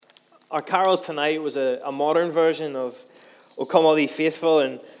Our carol tonight was a modern version of "O Come All Ye Faithful,"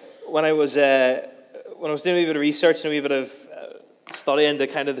 and when I was doing a wee bit of research and a wee bit of study into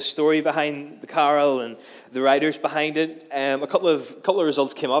kind of the story behind the carol and the writers behind it, a couple of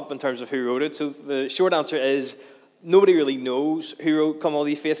results came up in terms of who wrote it. So the short answer is nobody really knows who wrote "Come All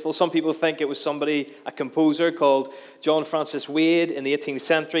Ye Faithful." Some people think it was a composer called John Francis Wade in the 18th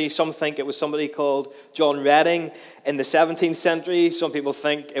century. Some think it was somebody called John Reading in the 17th century. Some people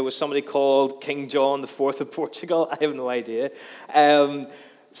think it was somebody called King John IV of Portugal. I have no idea.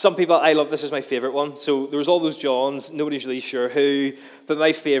 Some people, this is my favourite one. So there was all those Johns, nobody's really sure who, but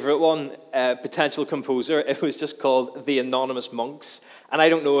my favourite one, potential composer, it was just called The Anonymous Monks. And I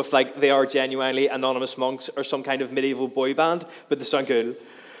don't know if they are genuinely anonymous monks or some kind of medieval boy band, but they sound cool.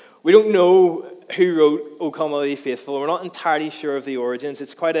 We don't know who wrote "O Come All Ye Faithful." We're not entirely sure of the origins.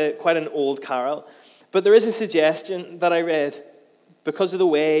 It's quite an old carol. But there is a suggestion that I read because of the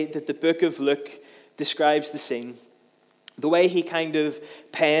way that the book of Luke describes the scene. The way he kind of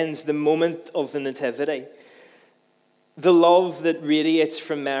pens the moment of the nativity. The love that radiates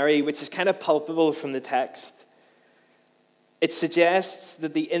from Mary, which is kind of palpable from the text. It suggests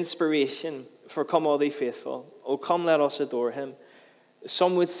that the inspiration for "Come All Ye Faithful," "O come let us adore him,"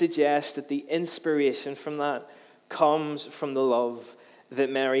 some would suggest that the inspiration from that comes from the love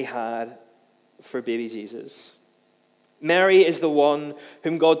that Mary had for baby Jesus. Mary is the one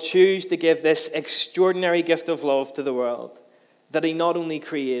whom God chose to give this extraordinary gift of love to the world, that he not only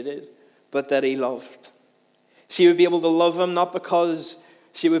created, but that he loved. She would be able to love him not because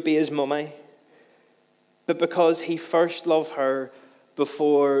she would be his mummy, but because he first loved her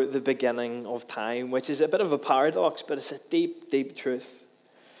before the beginning of time, which is a bit of a paradox, but it's a deep, deep truth.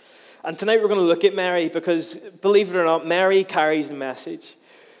 And tonight we're going to look at Mary because, believe it or not, Mary carries a message.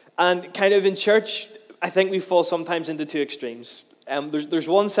 And kind of in church, I think we fall sometimes into two extremes. There's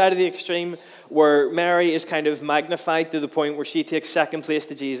one side of the extreme where Mary is kind of magnified to the point where she takes second place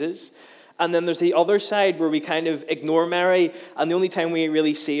to Jesus. And then there's the other side where we kind of ignore Mary, and the only time we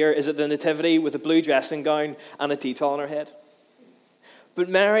really see her is at the nativity with a blue dressing gown and a tea-towel on her head. But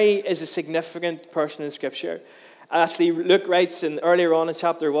Mary is a significant person in Scripture. Actually, Luke writes later on in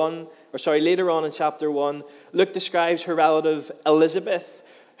chapter 1, Luke describes her relative Elizabeth,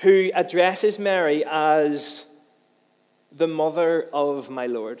 who addresses Mary as the mother of my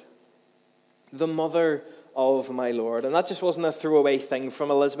Lord. The mother of my Lord. And that just wasn't a throwaway thing from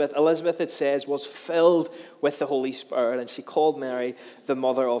Elizabeth. Elizabeth, it says, was filled with the Holy Spirit, and she called Mary the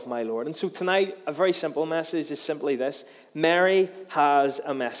mother of my Lord. And so tonight, a very simple message is simply this. Mary has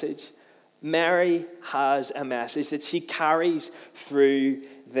a message. Mary has a message that she carries through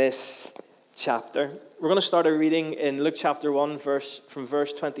this chapter. We're going to start a reading in Luke chapter 1, from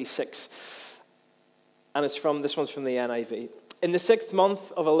verse 26. And this one's from the NIV. In the 6th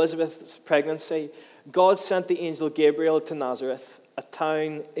month of Elizabeth's pregnancy, God sent the angel Gabriel to Nazareth, a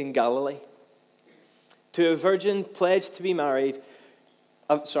town in Galilee, to a virgin pledged to be married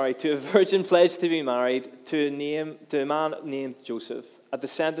to a man named Joseph, a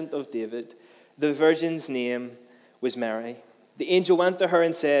descendant of David. The virgin's name was Mary. The angel went to her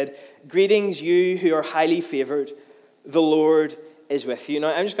and said, "Greetings, you who are highly favored. The Lord is with you."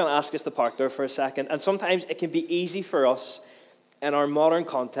 Now, I'm just going to ask us to park there for a second. And sometimes it can be easy for us in our modern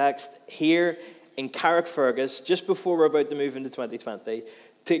context here in Carrickfergus, just before we're about to move into 2020,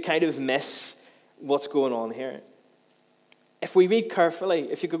 to kind of miss what's going on here. If we read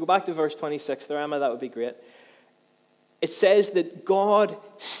carefully, if you could go back to verse 26 there, Emma, that would be great. It says that God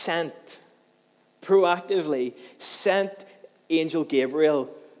proactively sent angel Gabriel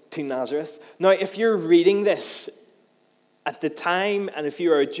to Nazareth. Now, if you're reading this at the time, and if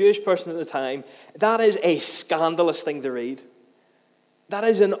you are a Jewish person at the time, that is a scandalous thing to read. That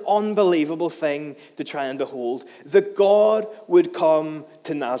is an unbelievable thing to try and behold. That God would come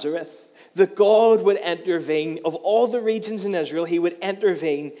to Nazareth. That God would intervene. Of all the regions in Israel, he would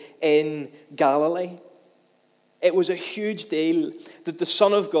intervene in Galilee. It was a huge deal that the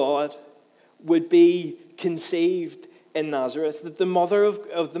Son of God would be conceived in Nazareth, that the mother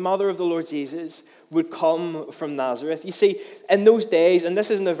of the Lord Jesus would come from Nazareth. You see, in those days, and this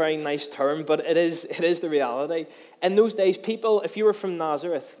isn't a very nice term, but it is the reality. In those days, people, if you were from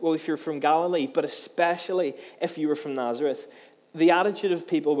Nazareth, well, if you're from Galilee, but especially if you were from Nazareth, the attitude of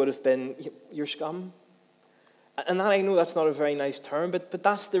people would have been, "You're scum." And I know that's not a very nice term, but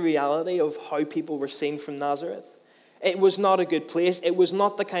that's the reality of how people were seen from Nazareth. It was not a good place. It was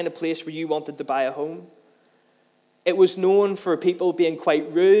not the kind of place where you wanted to buy a home. It was known for people being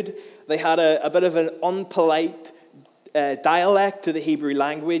quite rude. They had a bit of an unpolite dialect to the Hebrew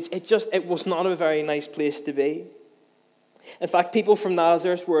language. It was not a very nice place to be. In fact, people from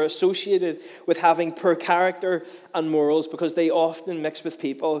Nazareth were associated with having poor character and morals because they often mixed with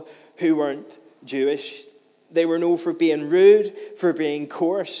people who weren't Jewish. They were known for being rude, for being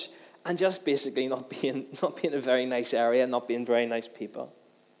coarse, and just basically not being a very nice area, not being very nice people.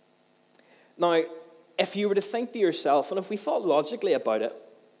 Now, if you were to think to yourself, and if we thought logically about it,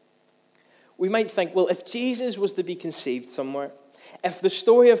 we might think, well, if Jesus was to be conceived somewhere, if the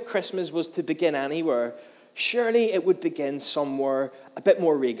story of Christmas was to begin anywhere, surely it would begin somewhere a bit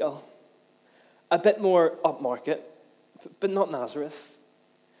more regal, a bit more upmarket, but not Nazareth.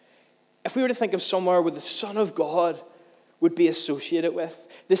 If we were to think of somewhere where the Son of God would be associated with,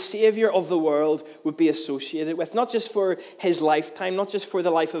 the Savior of the world would be associated with, not just for his lifetime, not just for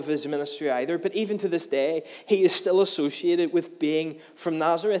the life of his ministry either, but even to this day, he is still associated with being from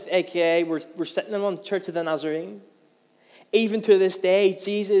Nazareth, aka we're sitting in one Church of the Nazarene. Even to this day,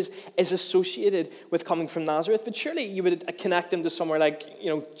 Jesus is associated with coming from Nazareth, but surely you would connect him to somewhere like,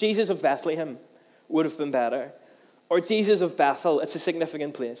 Jesus of Bethlehem would have been better, or Jesus of Bethel, it's a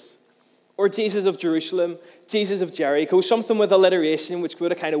significant place. Or Jesus of Jerusalem, Jesus of Jericho, something with alliteration which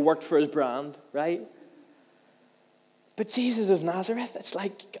would have kind of worked for his brand, right? But Jesus of Nazareth, it's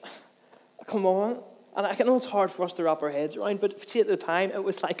like, come on. And I know it's hard for us to wrap our heads around, but see, at the time, it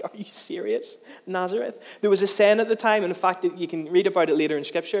was like, are you serious? Nazareth? There was a saying at the time, and in fact, you can read about it later in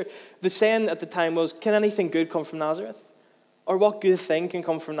Scripture. The saying at the time was, can anything good come from Nazareth? Or what good thing can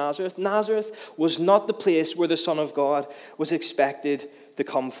come from Nazareth? Nazareth was not the place where the Son of God was expected to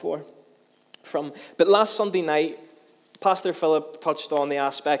come from. But last Sunday night, Pastor Philip touched on the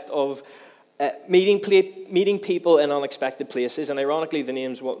aspect of meeting people in unexpected places, and ironically,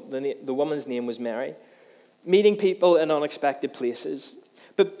 the woman's name was Mary. Meeting people in unexpected places.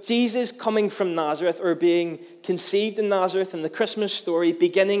 But Jesus coming from Nazareth, or being conceived in Nazareth, and the Christmas story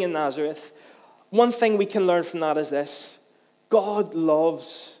beginning in Nazareth, one thing we can learn from that is this: God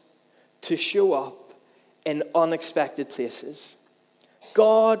loves to show up in unexpected places.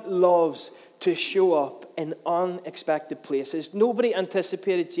 God loves to show up in unexpected places. Nobody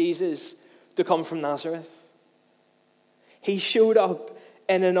anticipated Jesus to come from Nazareth. He showed up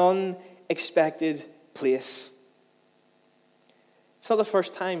in an unexpected place. It's not the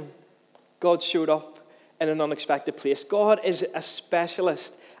first time God showed up in an unexpected place. God is a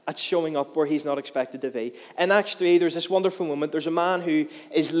specialist at showing up where he's not expected to be. In Acts 3, there's this wonderful moment. There's a man who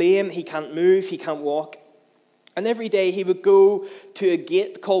is lame, he can't move, he can't walk. And every day he would go to a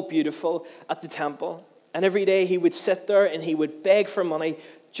gate called Beautiful at the temple. And every day he would sit there and he would beg for money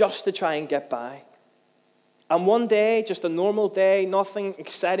just to try and get by. And one day, just a normal day, nothing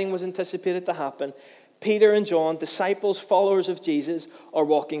exciting was anticipated to happen. Peter and John, disciples, followers of Jesus, are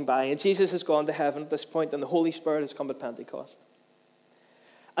walking by. And Jesus has gone to heaven at this point, and the Holy Spirit has come at Pentecost.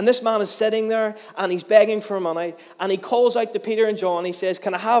 And this man is sitting there, and he's begging for money, and he calls out to Peter and John. He says,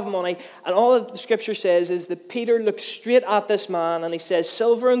 can I have money? And all that the scripture says is that Peter looks straight at this man, and he says,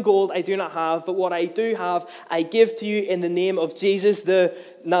 silver and gold I do not have, but what I do have, I give to you in the name of Jesus the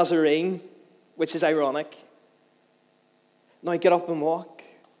Nazarene, which is ironic. Now get up and walk.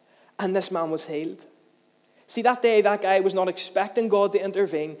 And this man was healed. See, that day, that guy was not expecting God to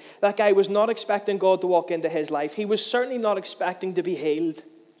intervene. That guy was not expecting God to walk into his life. He was certainly not expecting to be healed.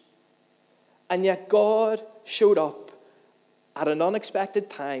 And yet God showed up at an unexpected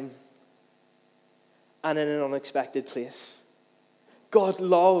time and in an unexpected place. God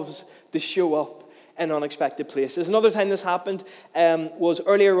loves to show up in unexpected places. Another time this happened was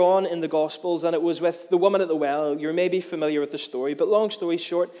earlier on in the Gospels, and it was with the woman at the well. You're maybe familiar with the story, but long story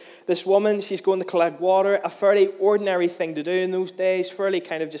short, this woman, she's going to collect water, a fairly ordinary thing to do in those days, fairly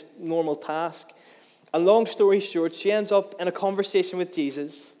kind of just normal task. And long story short, she ends up in a conversation with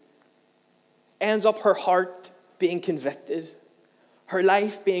Jesus. Ends up her heart being convicted, her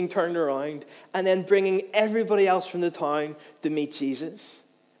life being turned around, and then bringing everybody else from the town to meet Jesus.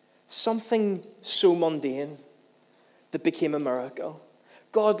 Something so mundane that became a miracle.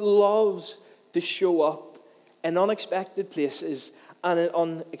 God loves to show up in unexpected places and in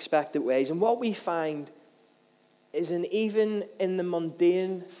unexpected ways. And what we find is even in the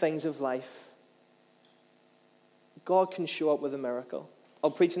mundane things of life, God can show up with a miracle. I'll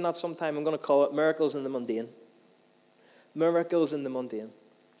preach on that sometime. I'm going to call it Miracles in the Mundane. Miracles in the mundane.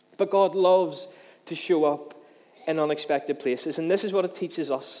 But God loves to show up in unexpected places. And this is what it teaches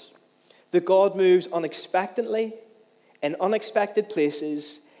us. That God moves unexpectedly, in unexpected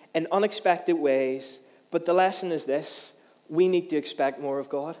places, in unexpected ways. But the lesson is this: we need to expect more of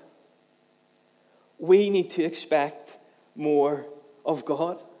God. We need to expect more of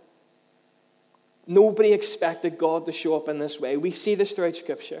God. Nobody expected God to show up in this way. We see this throughout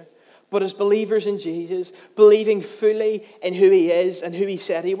Scripture. But as believers in Jesus, believing fully in who he is and who he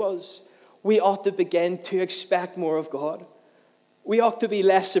said he was, we ought to begin to expect more of God. We ought to be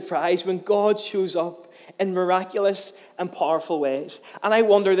less surprised when God shows up in miraculous and powerful ways. And I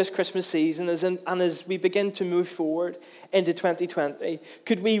wonder this Christmas season, as we begin to move forward into 2020,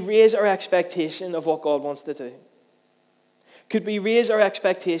 could we raise our expectation of what God wants to do? Could we raise our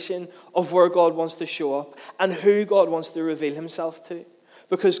expectation of where God wants to show up and who God wants to reveal himself to?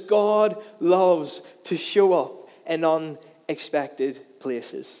 Because God loves to show up in unexpected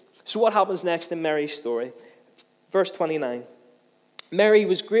places. So what happens next in Mary's story? Verse 29. Mary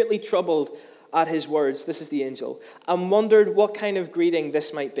was greatly troubled at his words, this is the angel, and wondered what kind of greeting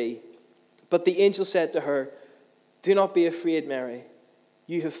this might be. But the angel said to her, "Do not be afraid, Mary.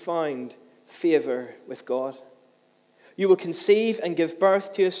 You have found favor with God. You will conceive and give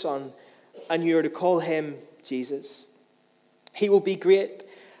birth to a son, and you are to call him Jesus. He will be great,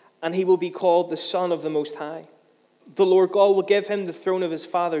 and he will be called the Son of the Most High. The Lord God will give him the throne of his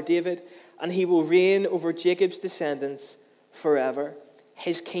father David, and he will reign over Jacob's descendants forever.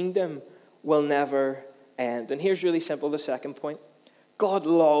 His kingdom will never end." And here's really simple, the second point. God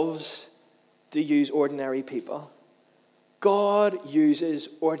loves to use ordinary people. God uses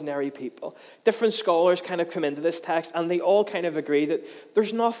ordinary people. Different scholars kind of come into this text and they all kind of agree that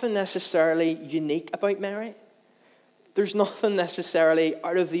there's nothing necessarily unique about Mary. There's nothing necessarily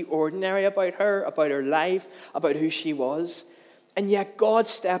out of the ordinary about her life, about who she was. And yet God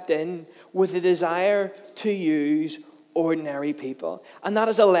stepped in with a desire to use ordinary people. And that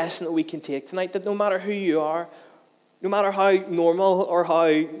is a lesson that we can take tonight, that no matter who you are, no matter how normal or how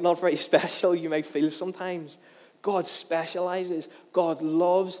not very special you might feel sometimes, God specializes. God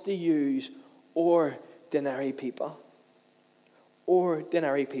loves to use ordinary people.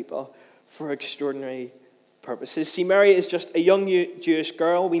 Ordinary people for extraordinary purposes. See, Mary is just a young Jewish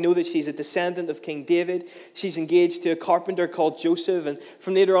girl. We know that she's a descendant of King David. She's engaged to a carpenter called Joseph. And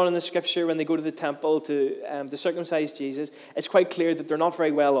from later on in the scripture, when they go to the temple to circumcise Jesus, it's quite clear that they're not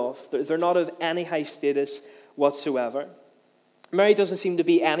very well off. They're not of any high status whatsoever. Mary doesn't seem to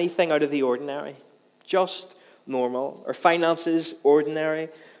be anything out of the ordinary. Just normal. Her finances, ordinary.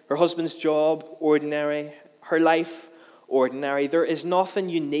 Her husband's job, ordinary. Her life, ordinary. There is nothing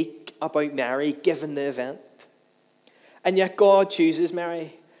unique about Mary given the event. And yet God chooses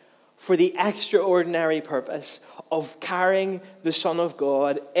Mary for the extraordinary purpose of carrying the Son of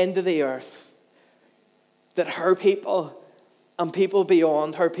God into the earth, that her people and people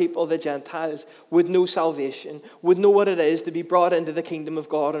beyond her people, the Gentiles, would know salvation, would know what it is to be brought into the kingdom of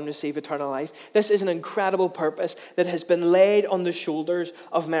God and receive eternal life. This is an incredible purpose that has been laid on the shoulders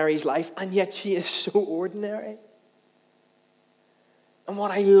of Mary's life, and yet she is so ordinary. And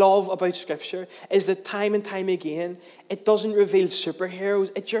what I love about Scripture is that time and time again, it doesn't reveal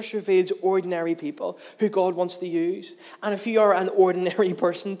superheroes. It just reveals ordinary people who God wants to use. And if you are an ordinary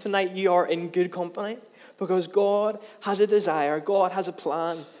person tonight, you are in good company, because God has a desire, God has a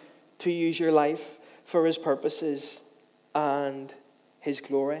plan to use your life for his purposes and his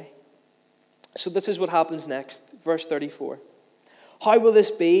glory. So this is what happens next. Verse 34. "How will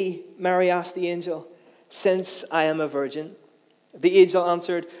this be?" Mary asked the angel, "since I am a virgin?" The angel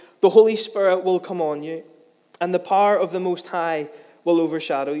answered, "The Holy Spirit will come on you, and the power of the Most High will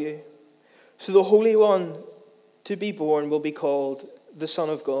overshadow you. So the Holy One to be born will be called the Son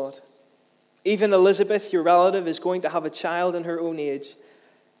of God. Even Elizabeth, your relative, is going to have a child in her own age,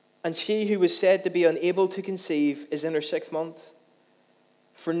 and she who was said to be unable to conceive is in her 6th month.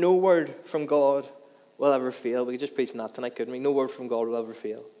 For no word from God will ever fail." We could just preach on that tonight, couldn't we? No word from God will ever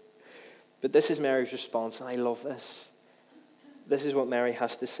fail. But this is Mary's response, and I love this. This is what Mary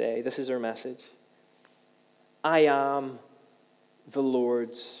has to say. This is her message. "I am the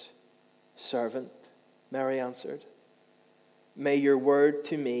Lord's servant," Mary answered. "May your word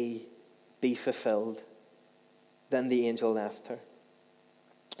to me be fulfilled." Then the angel left her.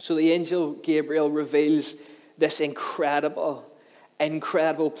 So the angel Gabriel reveals this incredible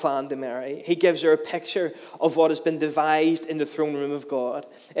plan to Mary. He gives her a picture of what has been devised in the throne room of God.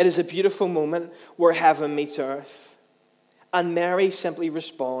 It is a beautiful moment where heaven meets earth. And Mary simply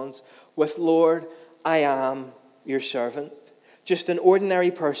responds with, "Lord, I am your servant." Just an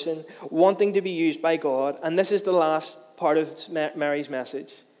ordinary person wanting to be used by God. And this is the last part of Mary's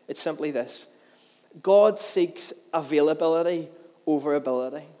message. It's simply this: God seeks availability over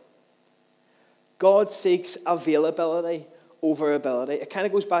ability. God seeks availability over ability. It kind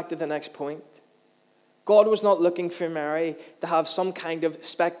of goes back to the next point. God was not looking for Mary to have some kind of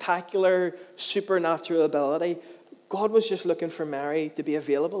spectacular supernatural ability. God was just looking for Mary to be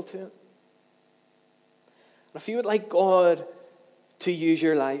available to him. And if you would like God to use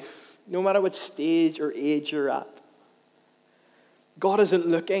your life, no matter what stage or age you're at. God isn't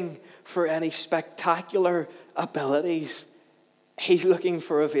looking for any spectacular abilities. He's looking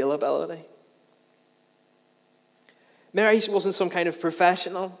for availability. Mary wasn't some kind of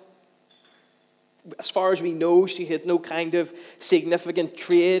professional. As far as we know, she had no kind of significant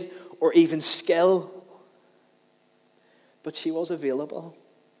trade or even skill. But she was available.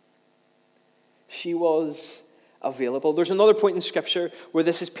 She was available. There's another point in Scripture where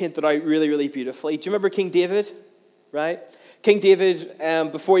this is painted out really, really beautifully. Do you remember King David? Right? King David,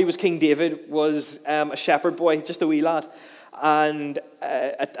 before he was King David, was a shepherd boy, just a wee lad. And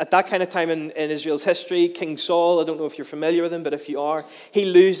at that kind of time in Israel's history, King Saul, I don't know if you're familiar with him, but if you are, he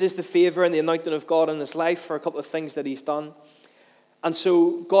loses the favor and the anointing of God in his life for a couple of things that he's done. And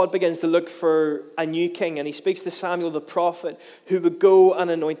so God begins to look for a new king, and he speaks to Samuel the prophet, who would go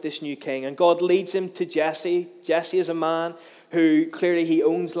and anoint this new king. And God leads him to Jesse. Jesse is a man who clearly he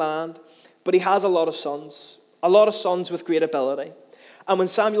owns land, but he has a lot of sons with great ability. And when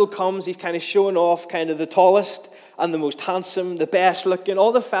Samuel comes, he's kind of showing off kind of the tallest and the most handsome, the best looking,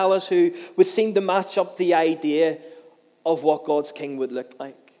 all the fellas who would seem to match up the idea of what God's king would look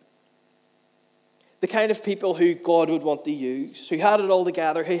like. The kind of people who God would want to use, who had it all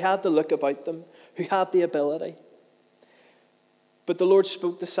together, who had the look about them, who had the ability. But the Lord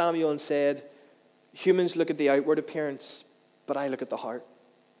spoke to Samuel and said, humans look at the outward appearance, but I look at the heart.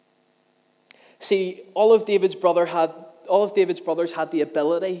 See, all of David's brothers had the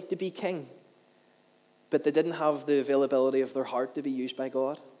ability to be king, but they didn't have the availability of their heart to be used by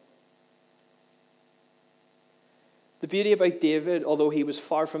God. The beauty about David, although he was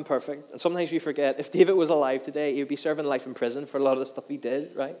far from perfect, and sometimes we forget, if David was alive today, he would be serving life in prison for a lot of the stuff he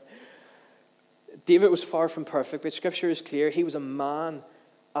did, right? David was far from perfect, but Scripture is clear. He was a man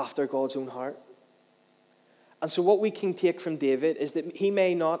after God's own heart. And so what we can take from David is that he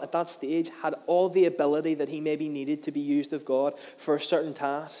may not, at that stage, had all the ability that he maybe needed to be used of God for a certain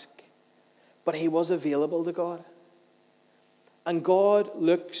task, but he was available to God. And God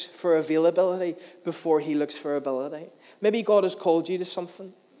looks for availability before he looks for ability. Maybe God has called you to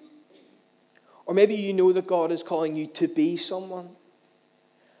something. Or maybe you know that God is calling you to be someone,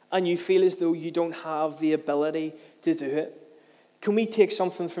 and you feel as though you don't have the ability to do it. Can we take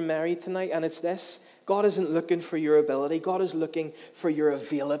something from Mary tonight? And it's this. God isn't looking for your ability. God is looking for your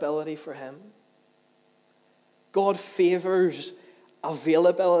availability for him. God favors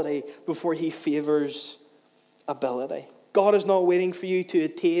availability before he favors ability. God is not waiting for you to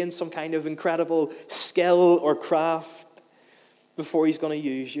attain some kind of incredible skill or craft before he's going to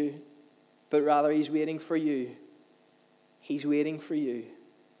use you. But rather, he's waiting for you. He's waiting for you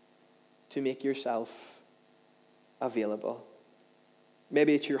to make yourself available.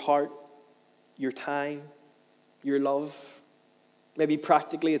 Maybe it's your heart, your time, your love. Maybe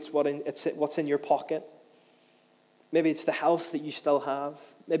practically it's what's in your pocket. Maybe it's the health that you still have.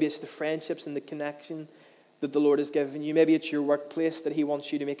 Maybe it's the friendships and the connection that the Lord has given you. Maybe it's your workplace that he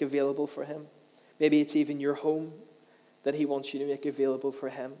wants you to make available for him. Maybe it's even your home that he wants you to make available for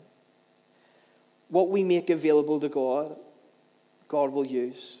him. What we make available to God, God will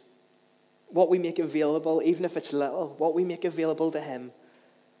use. What we make available, even if it's little, what we make available to him,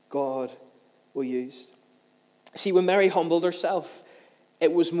 God will use. See, when Mary humbled herself,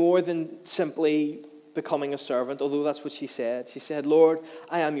 it was more than simply becoming a servant, although that's what she said. She said, Lord,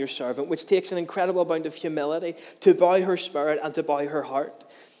 I am your servant, which takes an incredible amount of humility to bow her spirit and to bow her heart.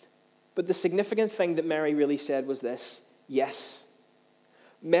 But the significant thing that Mary really said was this: yes.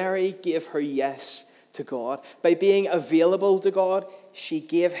 Mary gave her yes to God. By being available to God, she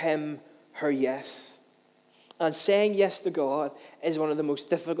gave him her yes. And saying yes to God is one of the most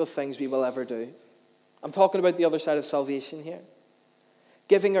difficult things we will ever do. I'm talking about the other side of salvation here.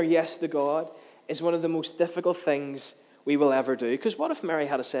 Giving our yes to God is one of the most difficult things we will ever do. Because what if Mary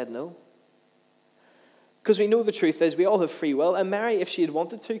had said no? Because we know the truth is we all have free will. And Mary, if she had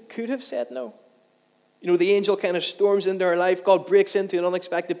wanted to, could have said no. You know, the angel kind of storms into her life. God breaks into an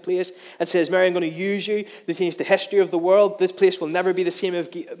unexpected place and says, Mary, I'm going to use you to change the history of the world. This place will never be the same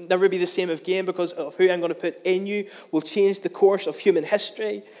again because of who I'm going to put in you will change the course of human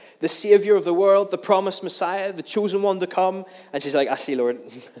history. The Savior of the world, the promised Messiah, the chosen one to come. And she's like, I see, Lord,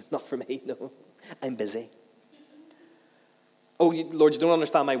 not for me, no. I'm busy. Oh, Lord, you don't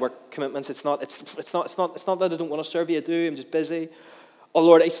understand my work commitments. It's not that I don't want to serve you. I do. I'm just busy. Oh,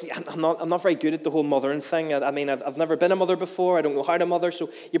 Lord, I'm not very good at the whole mothering thing. I've never been a mother before. I don't know how to mother. So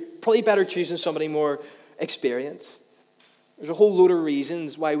you're probably better choosing somebody more experienced. There's a whole load of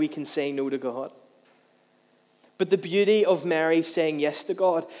reasons why we can say no to God. But the beauty of Mary saying yes to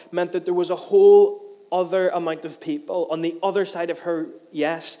God meant that there was a whole other amount of people on the other side of her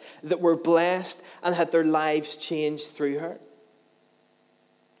yes that were blessed and had their lives changed through her.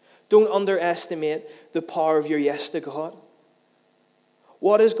 Don't underestimate the power of your yes to God.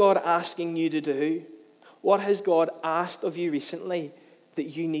 What is God asking you to do? What has God asked of you recently that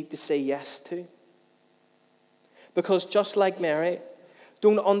you need to say yes to? Because just like Mary,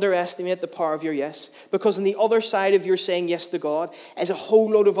 don't underestimate the power of your yes. Because on the other side of your saying yes to God is a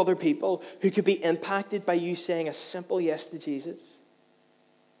whole load of other people who could be impacted by you saying a simple yes to Jesus.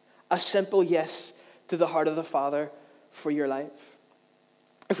 A simple yes to the heart of the Father for your life.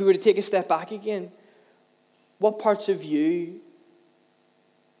 If we were to take a step back again, what parts of you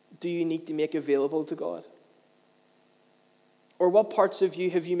do you need to make available to God? Or what parts of you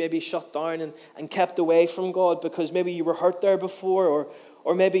have you maybe shut down and kept away from God because maybe you were hurt there before,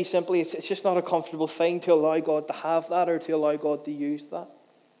 or maybe simply it's just not a comfortable thing to allow God to have that or to allow God to use that?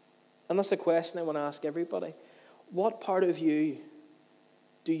 And that's a question I want to ask everybody. What part of you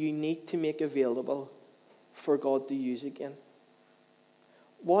do you need to make available for God to use again?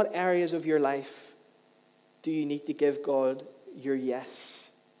 What areas of your life do you need to give God your yes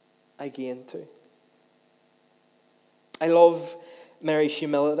again to? I love Mary's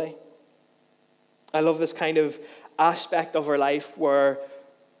humility. I love this kind of aspect of her life where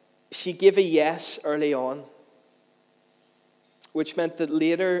she gave a yes early on, which meant that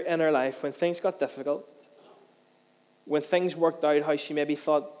later in her life, when things got difficult, when things worked out how she maybe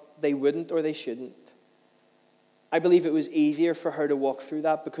thought they wouldn't or they shouldn't, I believe it was easier for her to walk through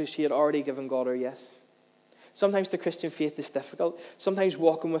that because she had already given God her yes. Sometimes the Christian faith is difficult. Sometimes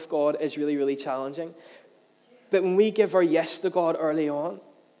walking with God is really, really challenging. But when we give our yes to God early on,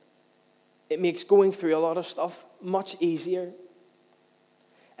 it makes going through a lot of stuff much easier.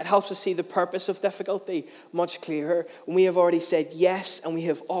 It helps us see the purpose of difficulty much clearer when we have already said yes and we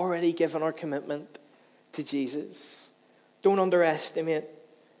have already given our commitment to Jesus. Don't underestimate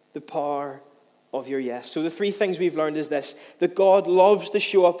the power of your yes. So the three things we've learned is this: that God loves to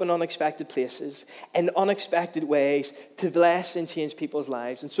show up in unexpected places, in unexpected ways, to bless and change people's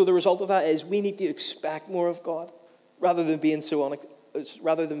lives. And so the result of that is we need to expect more of God rather than being so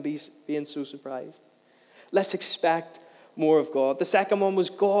surprised. Let's expect more of God. The second one was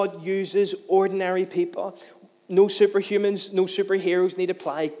God uses ordinary people. No superhumans, no superheroes need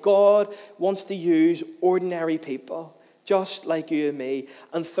apply. God wants to use ordinary people, just like you and me.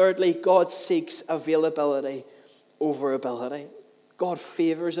 And thirdly, God seeks availability over ability. God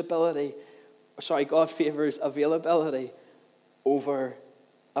favors availability over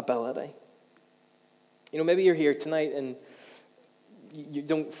ability. You know, maybe you're here tonight and you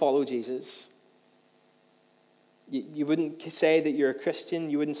don't follow Jesus. You wouldn't say that you're a Christian.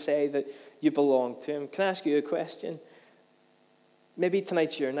 You wouldn't say that you belong to him. Can I ask you a question? Maybe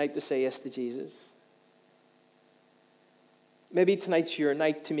tonight's your night to say yes to Jesus. Maybe tonight's your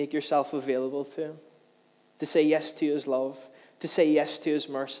night to make yourself available to him, to say yes to his love, to say yes to his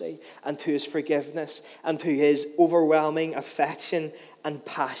mercy and to his forgiveness and to his overwhelming affection and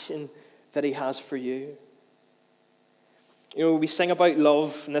passion that he has for you. You know, we sing about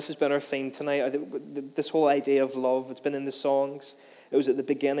love, and this has been our theme tonight. This whole idea of love, it's been in the songs. It was at the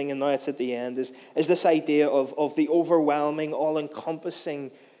beginning and now it's at the end, is this idea of the overwhelming,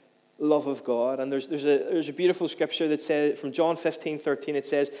 all-encompassing love of God. And there's a beautiful scripture that says, from John 15:13, it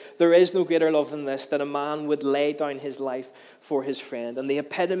says, "There is no greater love than this, that a man would lay down his life for his friend." And the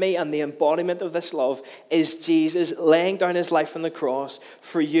epitome and the embodiment of this love is Jesus laying down his life on the cross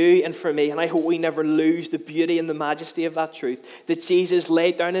for you and for me. And I hope we never lose the beauty and the majesty of that truth, that Jesus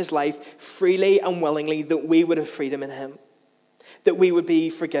laid down his life freely and willingly, that we would have freedom in him, that we would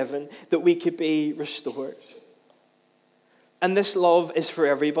be forgiven, that we could be restored. And this love is for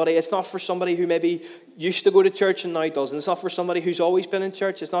everybody. It's not for somebody who maybe used to go to church and now doesn't. It's not for somebody who's always been in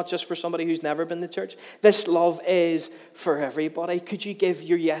church. It's not just for somebody who's never been to church. This love is for everybody. Could you give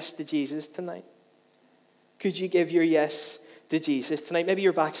your yes to Jesus tonight? Could you give your yes to Jesus tonight? Maybe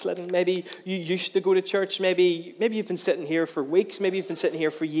you're backslidden. Maybe you used to go to church. Maybe you've been sitting here for weeks. Maybe you've been sitting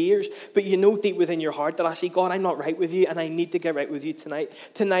here for years. But you know deep within your heart that actually, God, I'm not right with you and I need to get right with you tonight.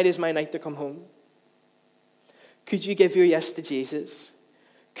 Tonight is my night to come home. Could you give your yes to Jesus?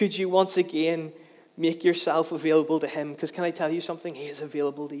 Could you once again make yourself available to him? Because can I tell you something? He is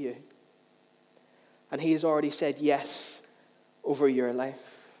available to you. And he has already said yes over your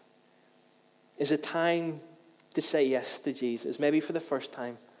life. Is it time to say yes to Jesus? Maybe for the first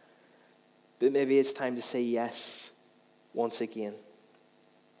time. But maybe it's time to say yes once again.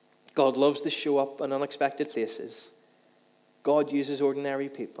 God loves to show up in unexpected places. God uses ordinary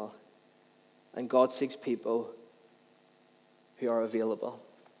people. And God seeks people who are available.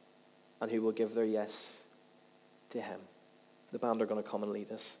 and who will give their yes to him. The band are going to come and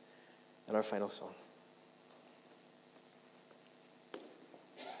lead us in our final song.